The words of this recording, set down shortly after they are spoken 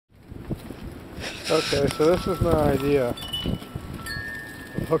Okay, so this is my idea of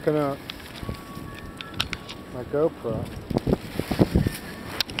hooking up my GoPro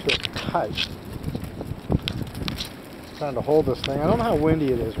to a kite. Trying to hold this thing. I don't know how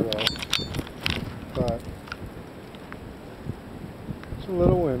windy it is really, but it's a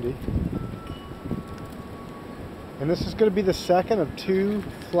little windy. And this is going to be the second of 2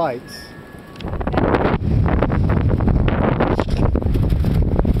 flights.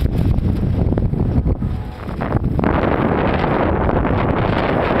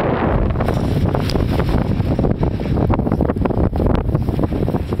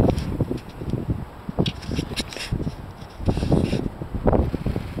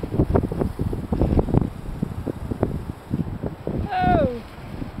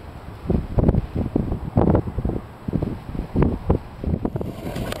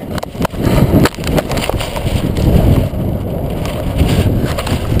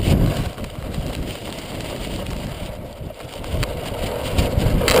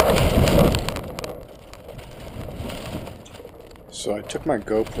 So I took my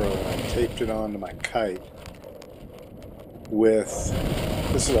GoPro and I taped it onto my kite with,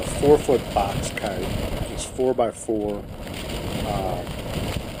 this is a 4-foot box kite, it's 4x4,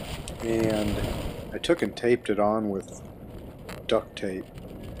 and I took and taped it on with duct tape.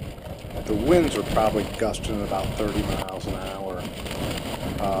 The winds were probably gusting at about 30 miles an hour,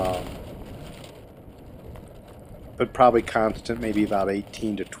 but probably constant, maybe about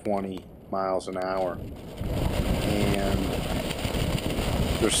 18 to 20 miles an hour. And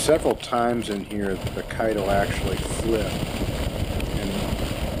there's several times in here that the kite will actually flip and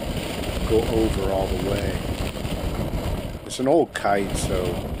go over all the way. It's an old kite, so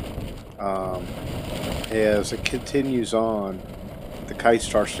as it continues on, the kite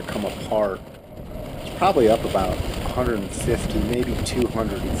starts to come apart. It's probably up about 150, maybe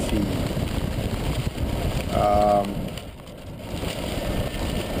 200 feet.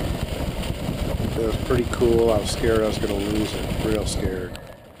 It was pretty cool. I was scared I was going to lose it, real scared.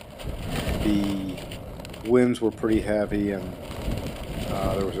 The winds were pretty heavy, and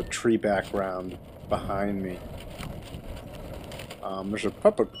there was a tree background behind me. There's a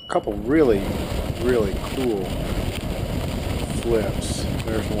couple really cool flips.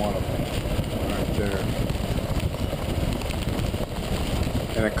 There's one of them right there.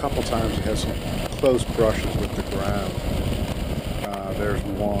 And a couple times it has some close brushes with the ground. There's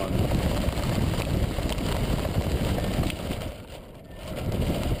one.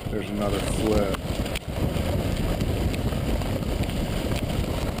 There's another flip.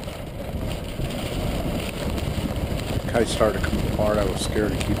 The kite started to come apart. I was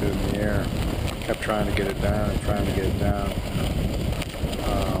scared to keep it in the air. Kept trying to get it down, trying to get it down.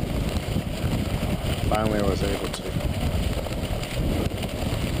 Finally I was able to.